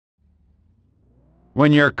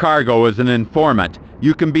When your cargo is an informant,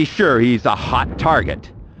 you can be sure he's a hot target.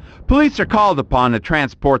 Police are called upon to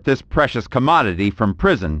transport this precious commodity from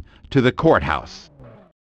prison to the courthouse.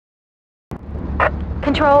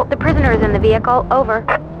 Control, the prisoner is in the vehicle. Over.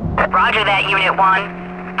 Roger that, Unit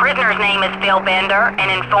 1. Prisoner's name is Phil Bender, an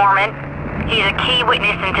informant. He's a key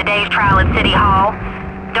witness in today's trial at City Hall.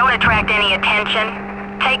 Don't attract any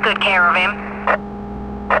attention. Take good care of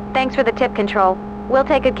him. Thanks for the tip, Control. We'll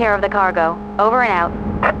take good care of the cargo. Over and out.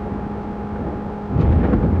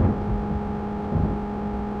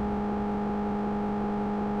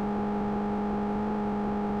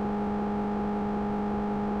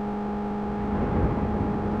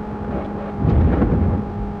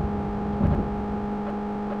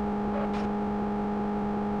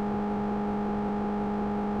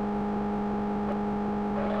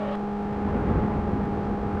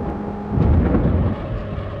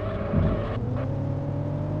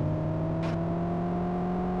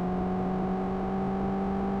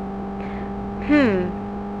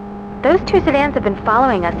 Those two sedans have been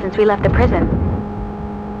following us since we left the prison.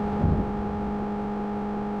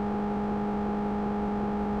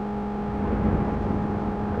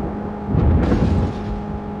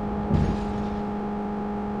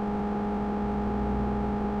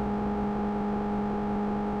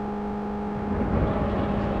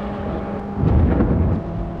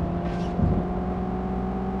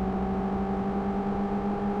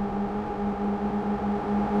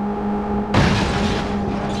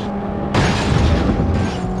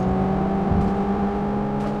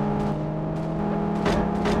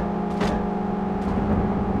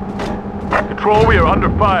 Control, we are under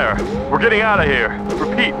fire. We're getting out of here.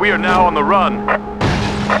 Repeat, we are now on the run.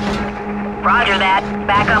 Roger that.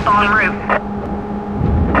 Back up en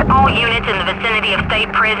route. All units in the vicinity of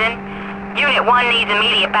State Prison. Unit 1 needs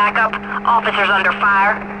immediate backup. Officers under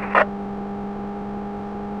fire.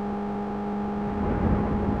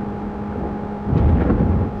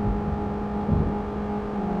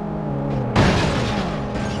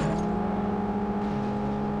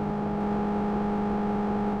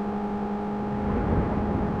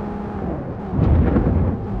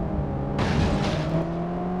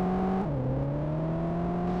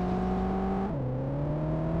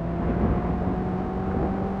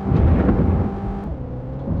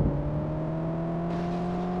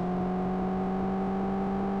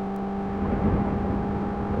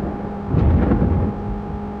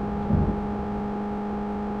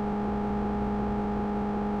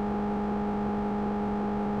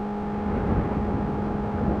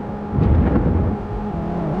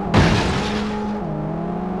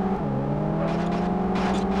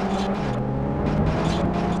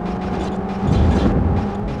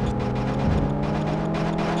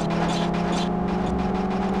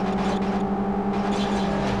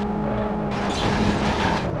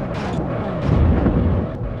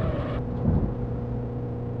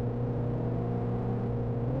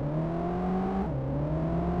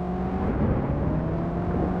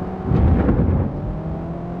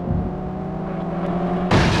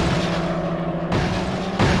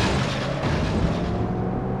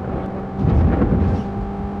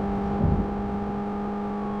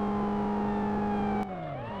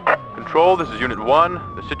 Control, this is Unit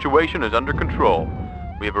 1. The situation is under control.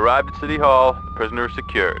 We have arrived at City Hall. The prisoner is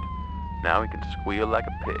secured. Now he can squeal like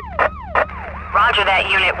a pig. Roger that,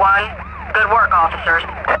 Unit 1. Good work, officers.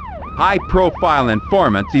 High-profile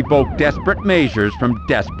informants evoke desperate measures from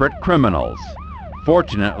desperate criminals.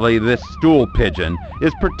 Fortunately, this Stool Pigeon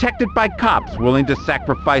is protected by cops willing to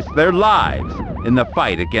sacrifice their lives in the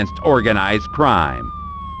fight against organized crime.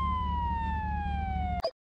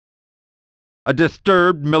 A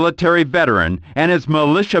disturbed military veteran and his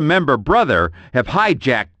militia member brother have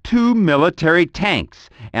hijacked 2 military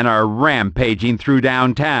tanks and are rampaging through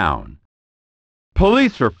downtown.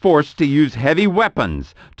 Police are forced to use heavy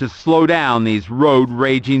weapons to slow down these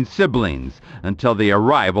road-raging siblings until the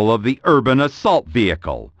arrival of the urban assault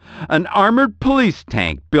vehicle, an armored police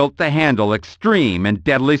tank built to handle extreme and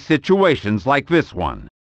deadly situations like this one.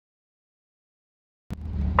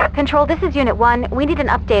 Control, this is Unit 1. We need an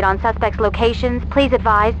update on suspects' locations. Please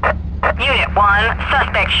advise. Unit 1,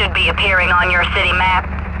 suspect should be appearing on your city map.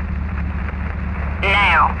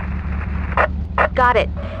 Now. Got it.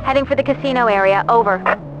 Heading for the casino area. Over.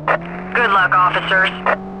 Good luck, officers.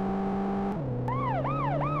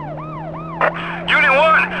 Unit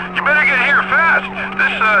 1, you better get here fast.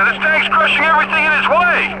 This tank's crushing everything in its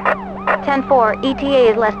way. 10-4.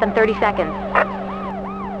 ETA is less than 30 seconds.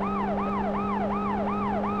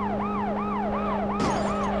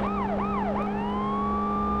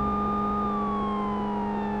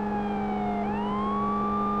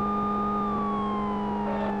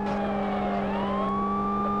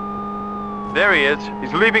 There he is.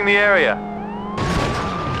 He's leaving the area.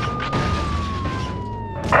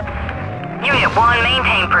 Unit 1,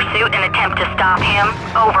 maintain pursuit and attempt to stop him.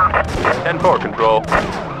 Over. 10-4, Control.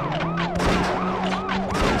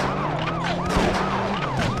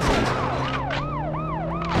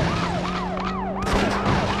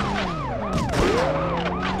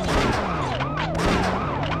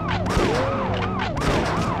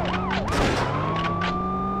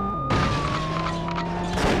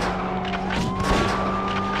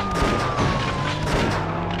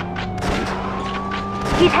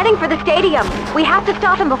 He's heading for the stadium. We have to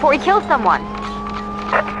stop him before he kills someone.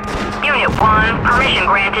 Unit 1, permission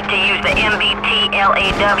granted to use the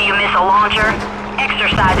MBT-LAW missile launcher.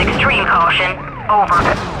 Exercise extreme caution. Over.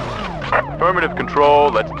 Affirmative,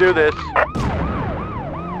 Control. Let's do this.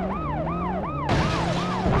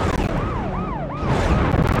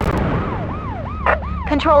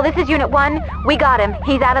 Control, this is Unit 1. We got him.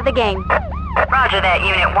 He's out of the game. Roger that,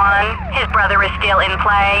 Unit 1. His brother is still in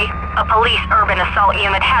play. A police urban assault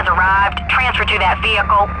unit has arrived. Transfer to that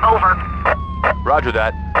vehicle. Over. Roger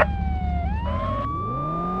that.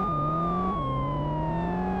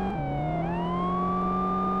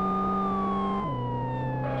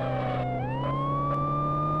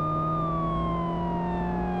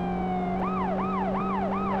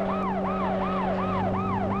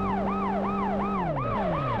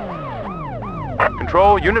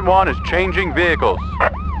 Control, Unit 1 is changing vehicles.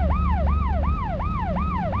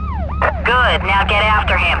 Good, now get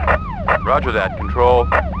after him. Roger that, Control.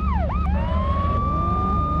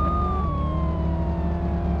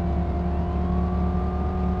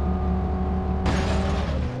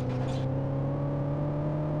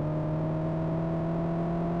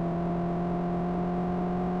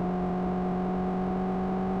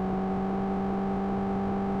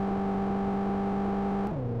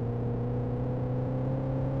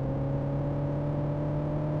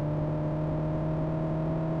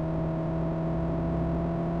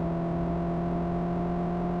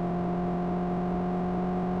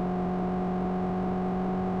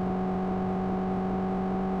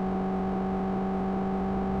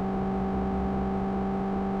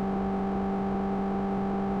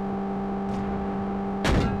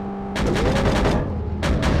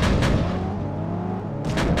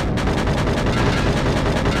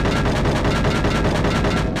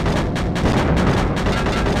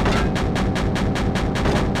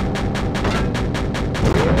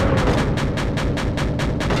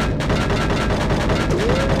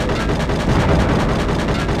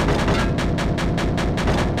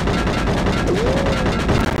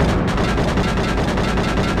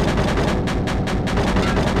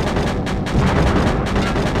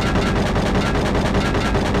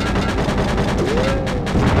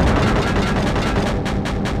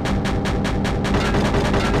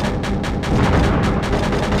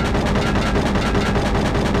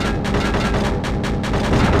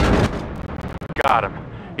 Got him.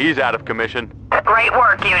 He's out of commission. Great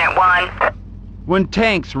work, Unit 1. When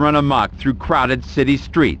tanks run amok through crowded city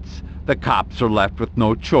streets, the cops are left with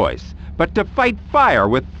no choice but to fight fire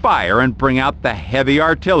with fire and bring out the heavy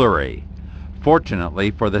artillery.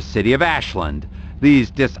 Fortunately for the city of Ashland,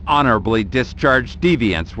 these dishonorably discharged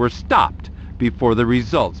deviants were stopped before the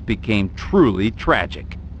results became truly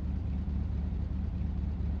tragic.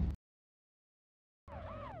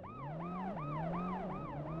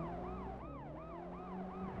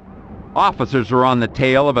 Officers are on the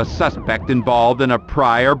tail of a suspect involved in a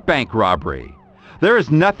prior bank robbery. There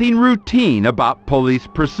is nothing routine about police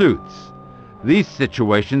pursuits. These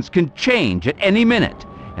situations can change at any minute,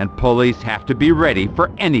 and police have to be ready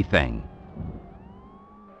for anything.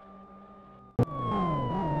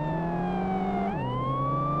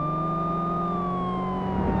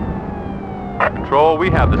 Control, we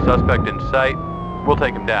have the suspect in sight. We'll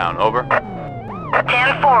take him down. Over.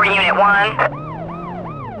 10-4, Unit 1.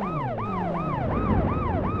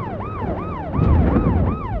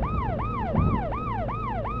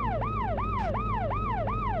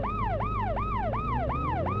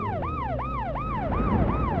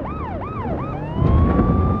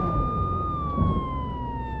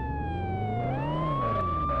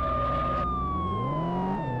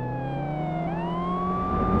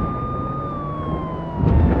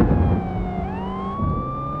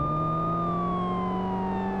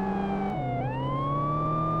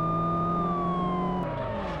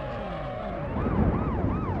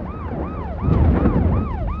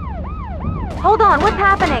 Hold on, what's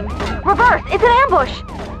happening? Reverse, it's an ambush!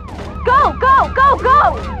 Go, go, go,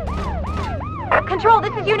 go! Control,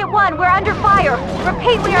 this is Unit 1, we're under fire.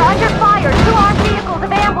 Repeat, we are under fire. 2 armed vehicles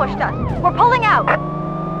have ambushed us. We're pulling out.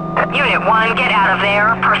 Unit 1, get out of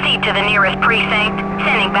there. Proceed to the nearest precinct.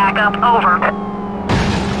 Sending backup, over.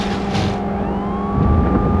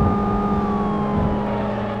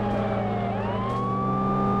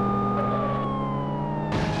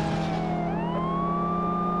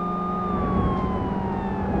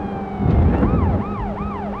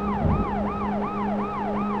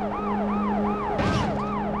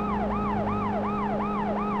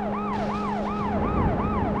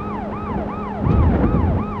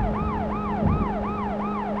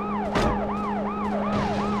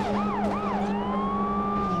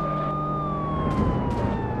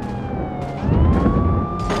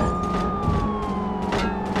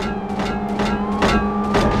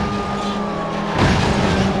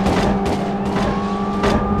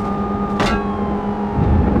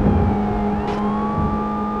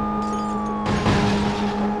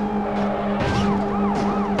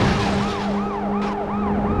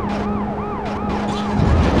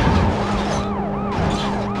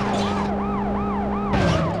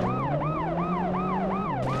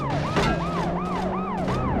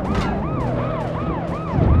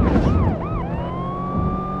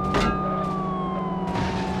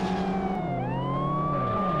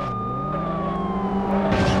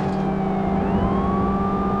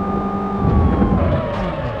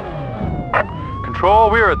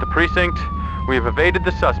 Control, we are at the precinct. We have evaded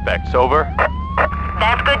the suspects. Over.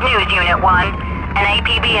 That's good news, Unit 1. An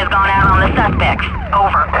APB has gone out on the suspects.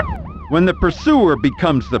 Over. When the pursuer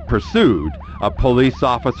becomes the pursued, a police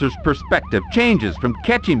officer's perspective changes from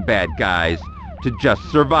catching bad guys to just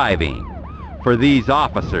surviving. For these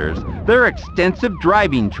officers, their extensive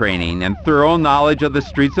driving training and thorough knowledge of the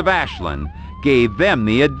streets of Ashland gave them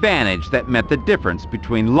the advantage that meant the difference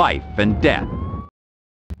between life and death.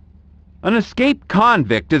 An escaped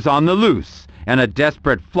convict is on the loose, and a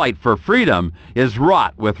desperate flight for freedom is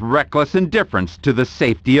wrought with reckless indifference to the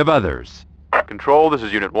safety of others. Control, this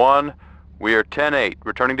is Unit 1. We are 10-8,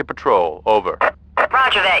 returning to patrol. Over.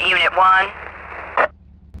 Roger that, Unit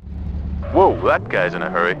 1. Whoa, that guy's in a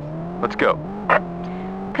hurry. Let's go.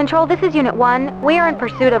 Control, this is Unit 1. We are in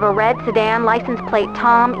pursuit of a red sedan, license plate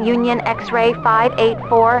Tom, Union X-ray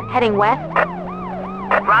 584, heading west.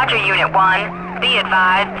 Roger, Unit 1. Be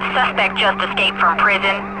advised, suspect just escaped from prison.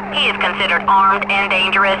 He is considered armed and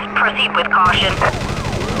dangerous. Proceed with caution.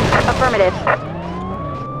 Affirmative.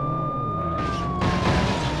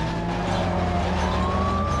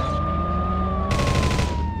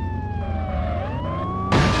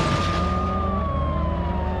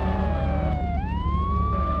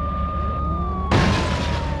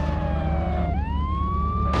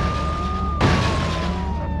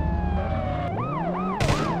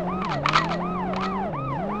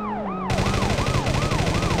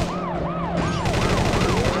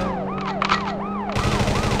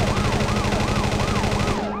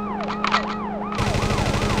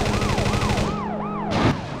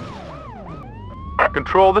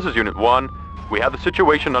 Control, this is Unit 1. We have the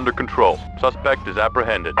situation under control. Suspect is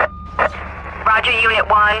apprehended. Roger, Unit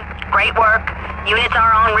 1. Great work. Units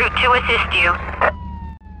are en route to assist you.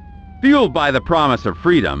 Fueled by the promise of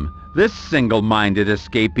freedom, this single-minded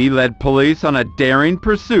escapee led police on a daring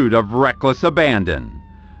pursuit of reckless abandon.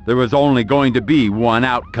 There was only going to be one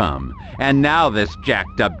outcome, and now this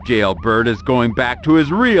jacked-up jailbird is going back to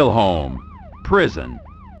his real home, prison.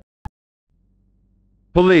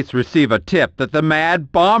 Police receive a tip that the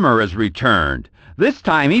Mad Bomber has returned. This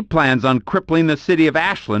time he plans on crippling the city of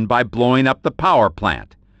Ashland by blowing up the power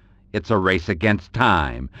plant. It's a race against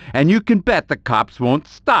time, and you can bet the cops won't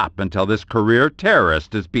stop until this career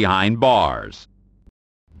terrorist is behind bars.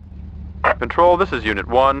 Control, this is Unit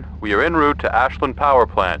 1. We are en route to Ashland Power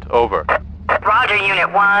Plant. Over. Roger,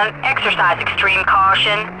 Unit 1. Exercise extreme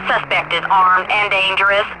caution. Suspect is armed and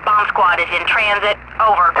dangerous. Bomb squad is in transit.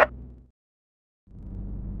 Over.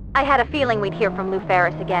 I had a feeling we'd hear from Lou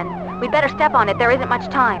Ferris again. We'd better step on it. There isn't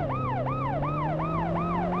much time.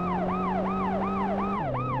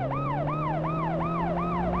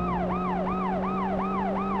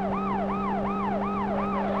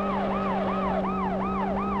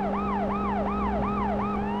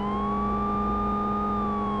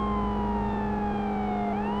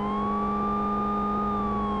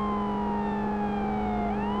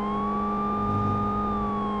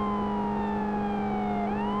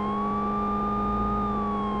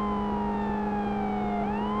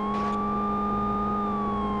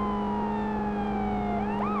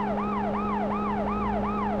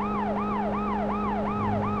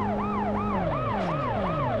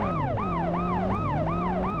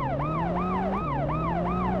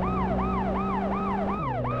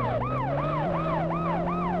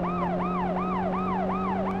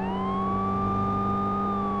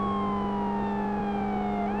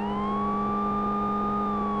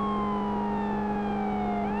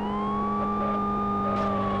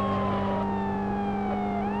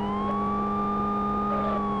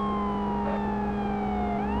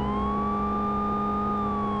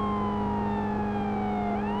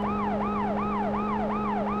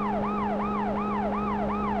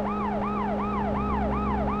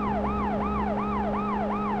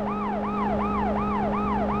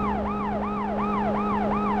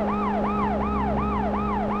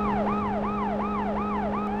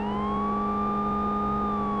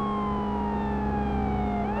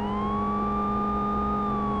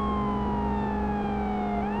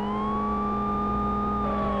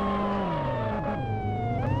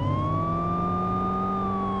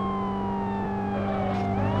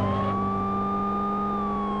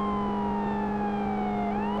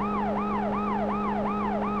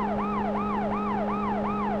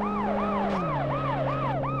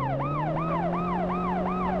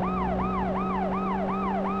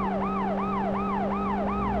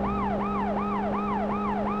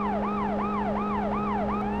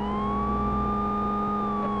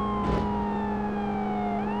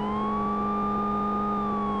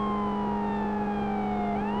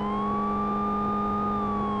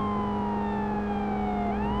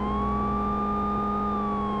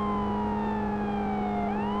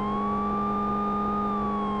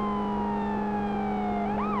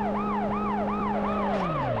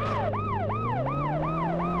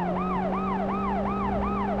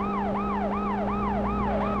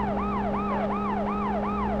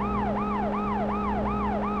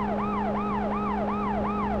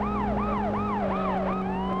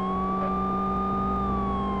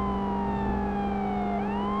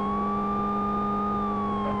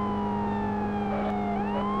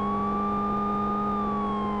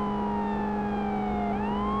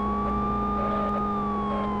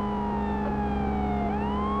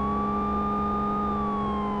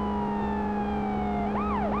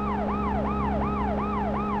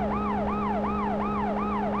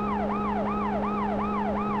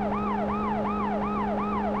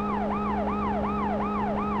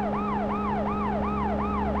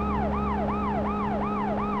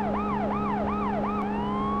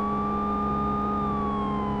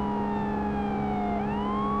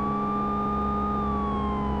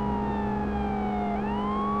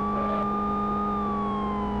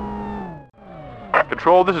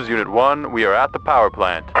 Control, this is Unit 1. We are at the power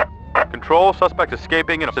plant. Control, suspect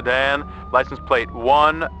escaping in a sedan. License plate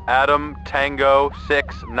 1, Adam, Tango,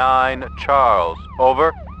 6, 9, Charles.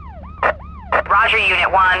 Over. Roger,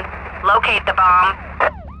 Unit 1. Locate the bomb.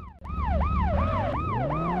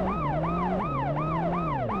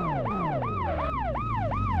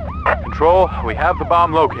 Control, we have the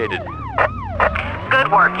bomb located.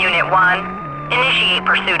 Good work, Unit 1. Initiate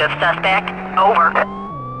pursuit of suspect. Over.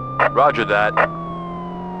 Roger that.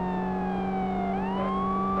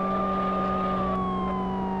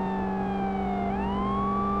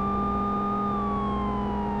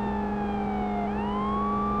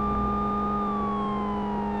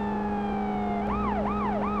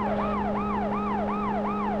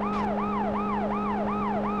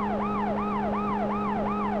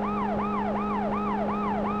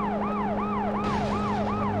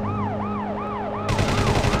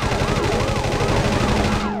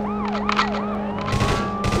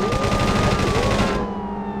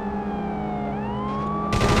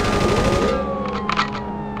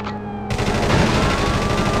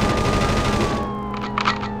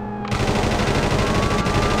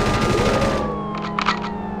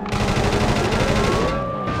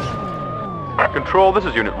 Control, this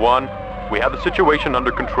is Unit 1. We have the situation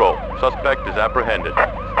under control. Suspect is apprehended.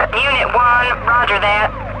 Unit 1, roger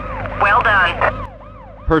that. Well done.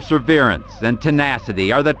 Perseverance and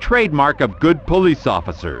tenacity are the trademark of good police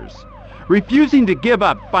officers. Refusing to give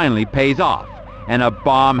up finally pays off, and a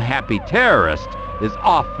bomb-happy terrorist is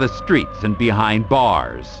off the streets and behind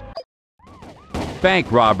bars.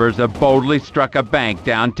 Bank robbers have boldly struck a bank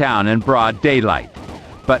downtown in broad daylight.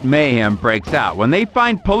 But mayhem breaks out when they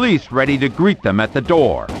find police ready to greet them at the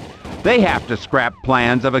door. They have to scrap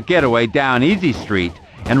plans of a getaway down Easy Street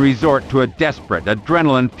and resort to a desperate,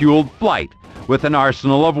 adrenaline-fueled flight with an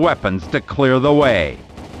arsenal of weapons to clear the way.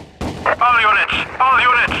 All units!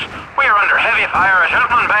 We are under heavy fire at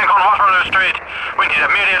Hilton Bank on Waterloo Street. We need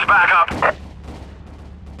immediate backup.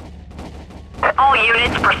 All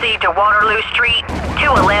units proceed to Waterloo Street.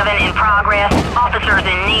 211 in progress. Officers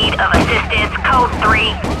in need of assistance. Code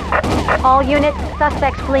 3. All units,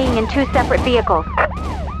 suspects fleeing in 2 separate vehicles. Unit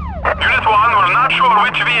 1, we're not sure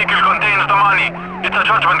which vehicle contains the money. It's a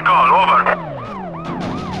judgment call. Over.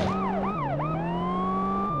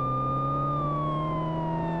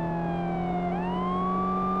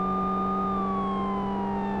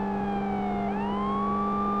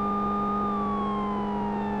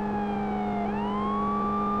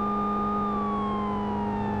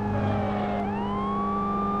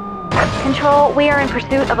 Control, we are in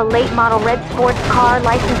pursuit of a late model red sports car,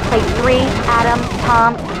 license plate 3, Adam,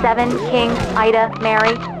 Tom, 7, King, Ida,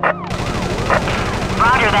 Mary.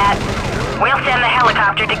 Roger that. We'll send the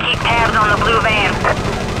helicopter to keep tabs on the blue van.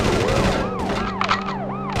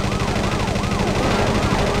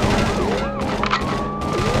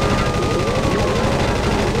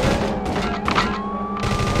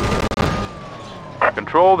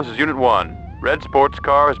 Control, this is Unit 1. Red sports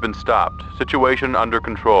car has been stopped. Situation under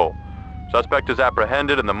control. Suspect is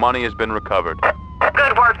apprehended and the money has been recovered.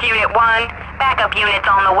 Good work, Unit 1. Backup units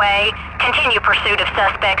on the way. Continue pursuit of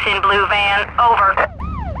suspects in blue van. Over.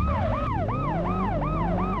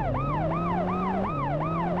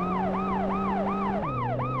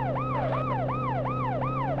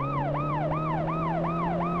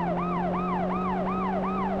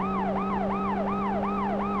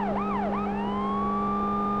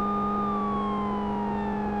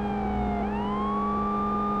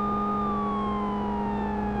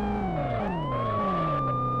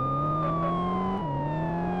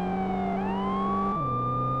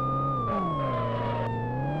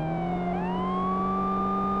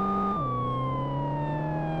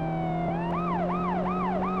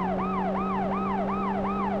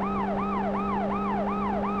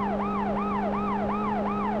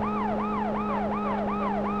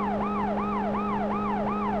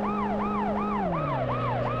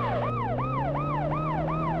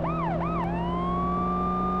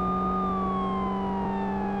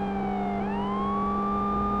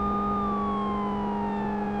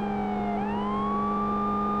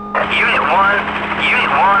 Unit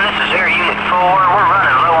 1, this is Air Unit 4. We're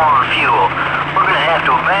running low on fuel. We're gonna have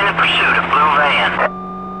to abandon pursuit of blue van.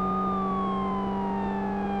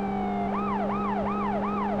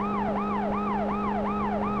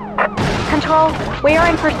 Control, we are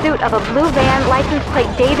in pursuit of a blue van, license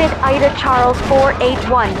plate David, Ida, Charles,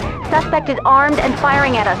 481. Suspect is armed and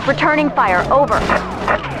firing at us. Returning fire. Over.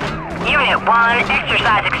 Unit 1,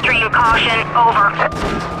 exercise extreme caution. Over.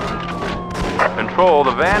 Control,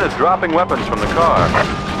 the van is dropping weapons from the car.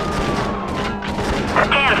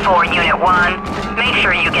 10-4, Unit 1. Make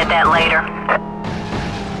sure you get that later.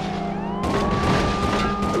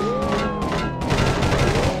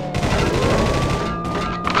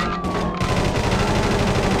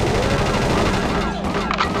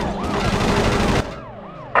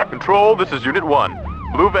 Control, this is Unit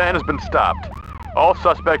 1. Blue van has been stopped. All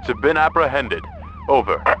suspects have been apprehended.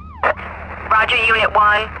 Over. Roger, Unit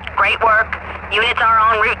 1. Great work. Units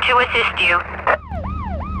are en route to assist you.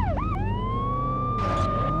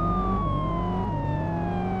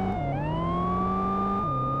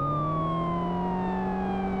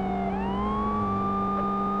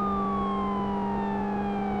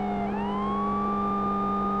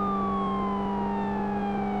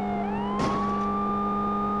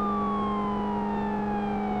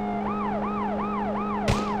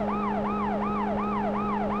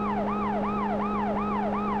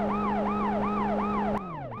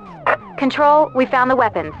 Control, we found the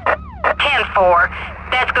weapons.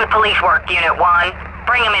 10-4. That's good police work, Unit 1.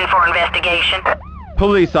 Bring them in for investigation.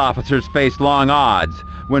 Police officers face long odds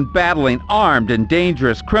when battling armed and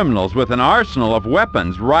dangerous criminals with an arsenal of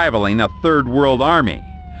weapons rivaling a third world army.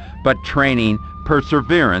 But training,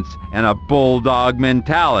 perseverance, and a bulldog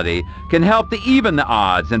mentality can help to even the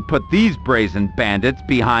odds and put these brazen bandits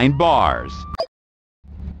behind bars.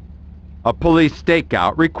 A police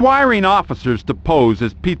stakeout requiring officers to pose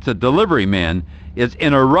as pizza delivery men is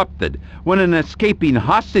interrupted when an escaping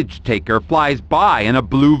hostage taker flies by in a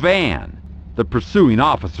blue van. The pursuing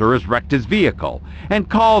officer has wrecked his vehicle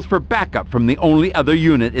and calls for backup from the only other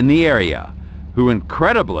unit in the area, who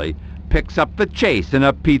incredibly picks up the chase in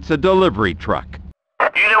a pizza delivery truck.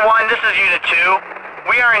 Unit 1, this is Unit 2.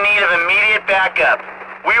 We are in need of immediate backup.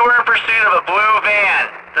 We were in pursuit of a blue van.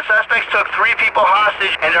 The suspects took 3 people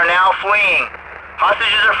hostage and are now fleeing.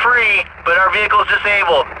 Hostages are free, but our vehicle is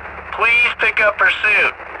disabled. Please pick up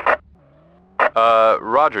pursuit.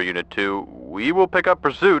 Roger, Unit 2. We will pick up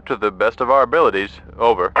pursuit to the best of our abilities.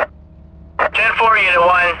 Over. 10-4, Unit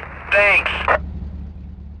 1. Thanks.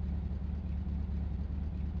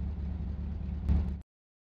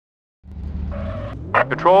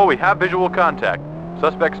 Control, we have visual contact.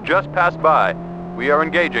 Suspects just passed by. We are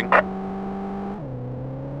engaging.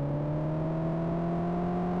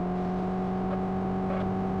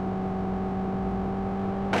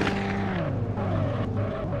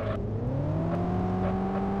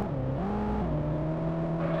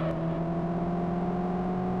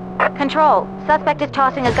 Control, suspect is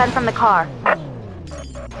tossing a gun from the car.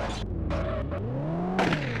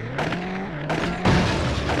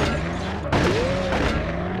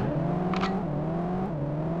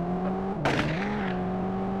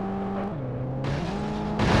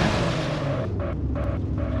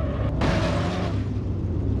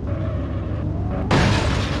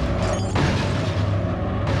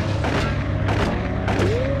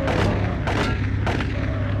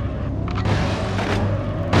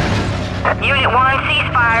 Unit 1,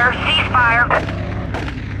 ceasefire, ceasefire.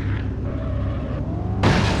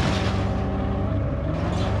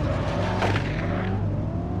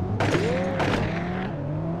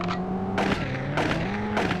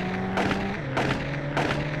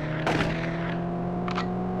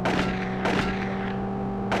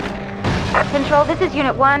 Control, this is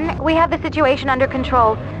Unit 1. We have the situation under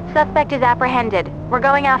control. Suspect is apprehended. We're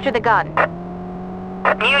going after the gun.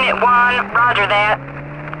 Unit 1, roger that.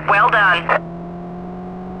 Well done.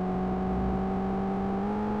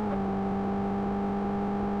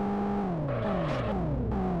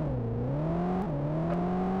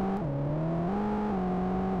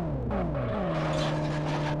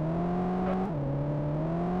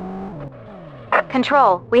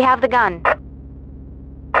 Control, we have the gun.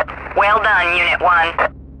 Well done, Unit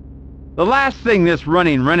 1. The last thing this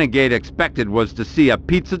running renegade expected was to see a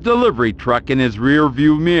pizza delivery truck in his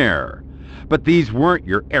rear-view mirror. But these weren't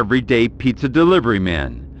your everyday pizza delivery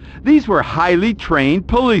men. These were highly trained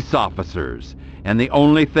police officers, and the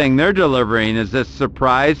only thing they're delivering is this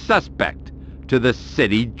surprise suspect to the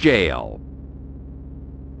city jail.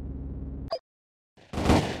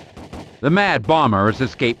 The Mad Bomber has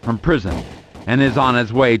escaped from prison and is on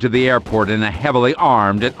his way to the airport in a heavily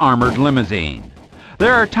armed and armored limousine.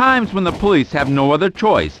 There are times when the police have no other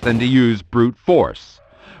choice than to use brute force.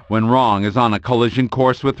 When wrong is on a collision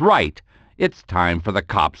course with right, it's time for the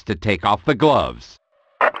cops to take off the gloves.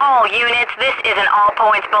 All units, this is an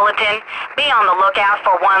all-points bulletin. Be on the lookout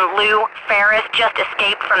for one Lou Ferris, just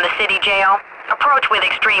escaped from the city jail. Approach with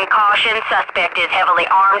extreme caution. Suspect is heavily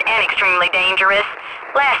armed and extremely dangerous.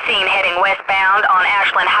 Last seen heading westbound on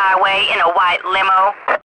Ashland Highway in a white limo.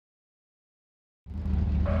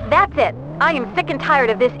 That's it. I am sick and tired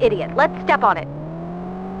of this idiot. Let's step on it.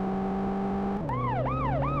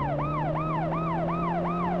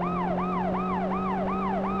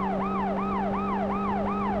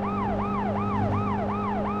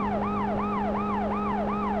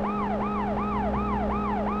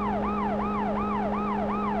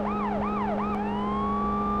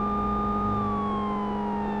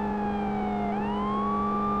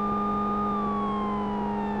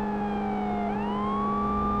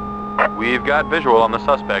 We've got visual on the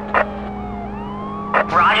suspect.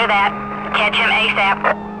 Roger that. Catch him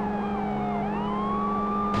ASAP.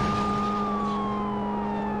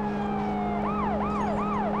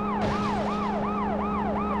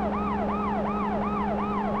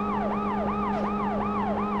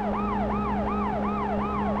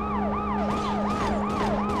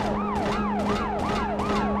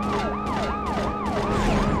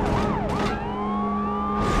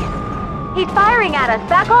 He's firing at us.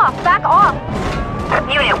 Back off! Back off!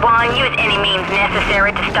 Unit 1, use any means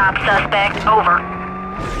necessary to stop suspect. Over.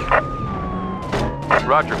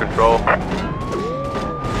 Roger, Control.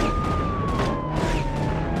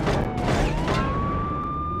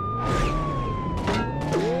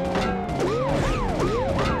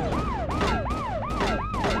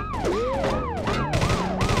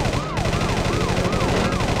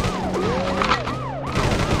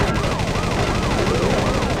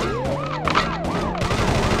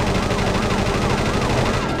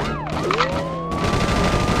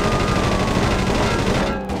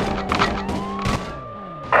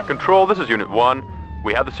 Control, this is Unit 1.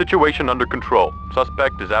 We have the situation under control.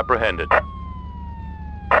 Suspect is apprehended.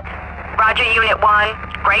 Roger, Unit 1.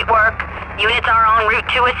 Great work. Units are en route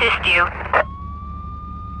to assist you.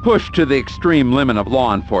 Pushed to the extreme limit of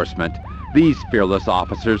law enforcement, these fearless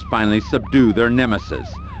officers finally subdue their nemesis,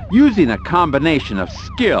 using a combination of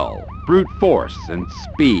skill, brute force, and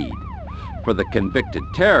speed. For the convicted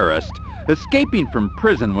terrorist, escaping from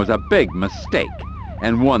prison was a big mistake,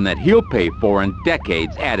 and one that he'll pay for in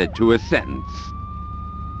decades added to his sentence.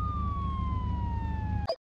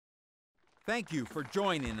 Thank you for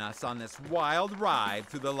joining us on this wild ride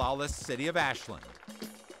through the lawless city of Ashland.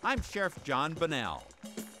 I'm Sheriff John Bunnell.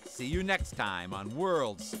 See you next time on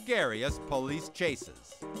World's Scariest Police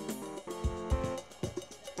Chases.